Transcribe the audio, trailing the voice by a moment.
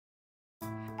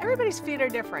Everybody's feet are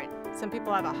different. Some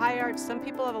people have a high arch, some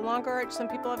people have a longer arch, some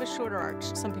people have a shorter arch.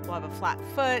 Some people have a flat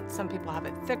foot, some people have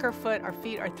a thicker foot. Our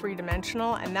feet are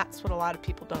three-dimensional, and that's what a lot of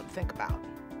people don't think about.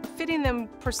 Fitting them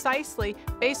precisely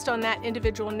based on that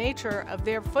individual nature of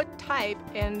their foot type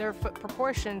and their foot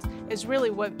proportions is really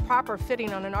what proper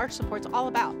fitting on an arch support is all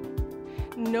about.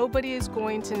 Nobody is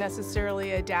going to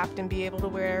necessarily adapt and be able to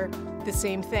wear the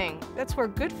same thing. That's where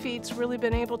Good Feet's really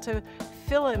been able to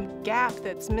fill a gap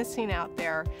that's missing out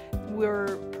there.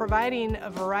 We're providing a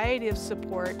variety of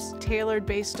supports tailored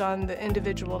based on the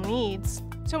individual needs.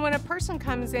 So when a person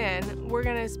comes in, we're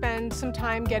going to spend some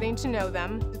time getting to know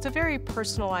them. It's a very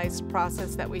personalized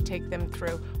process that we take them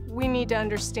through. We need to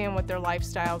understand what their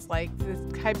lifestyle's like,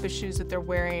 the type of shoes that they're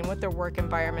wearing, what their work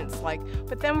environment's like.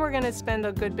 But then we're going to spend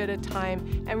a good bit of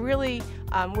time and really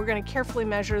we're going to carefully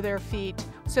measure their feet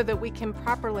so that we can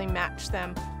properly match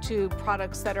them to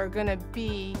products that are going to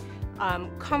be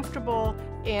comfortable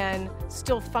and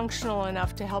still functional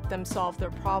enough to help them solve their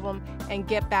problem and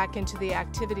get back into the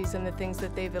activities and the things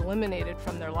that they've eliminated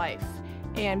from their life.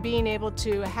 And being able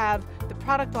to have the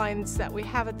product lines that we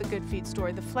have at the Good Feet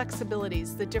store, the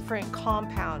flexibilities, the different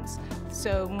compounds,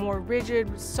 so more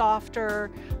rigid, softer,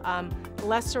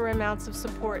 lesser amounts of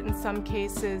support in some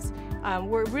cases,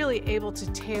 we're really able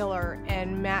to tailor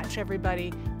and match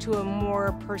everybody to a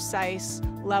more precise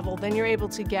level than you're able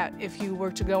to get if you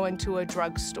were to go into a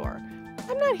drugstore.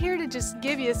 I'm not here to just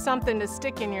give you something to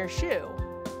stick in your shoe.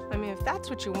 I mean, if that's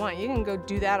what you want, you can go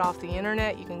do that off the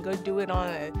internet. You can go do it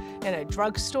in a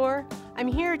drugstore. I'm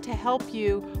here to help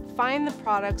you find the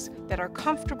products that are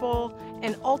comfortable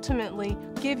and ultimately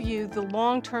give you the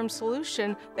long-term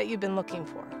solution that you've been looking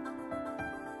for.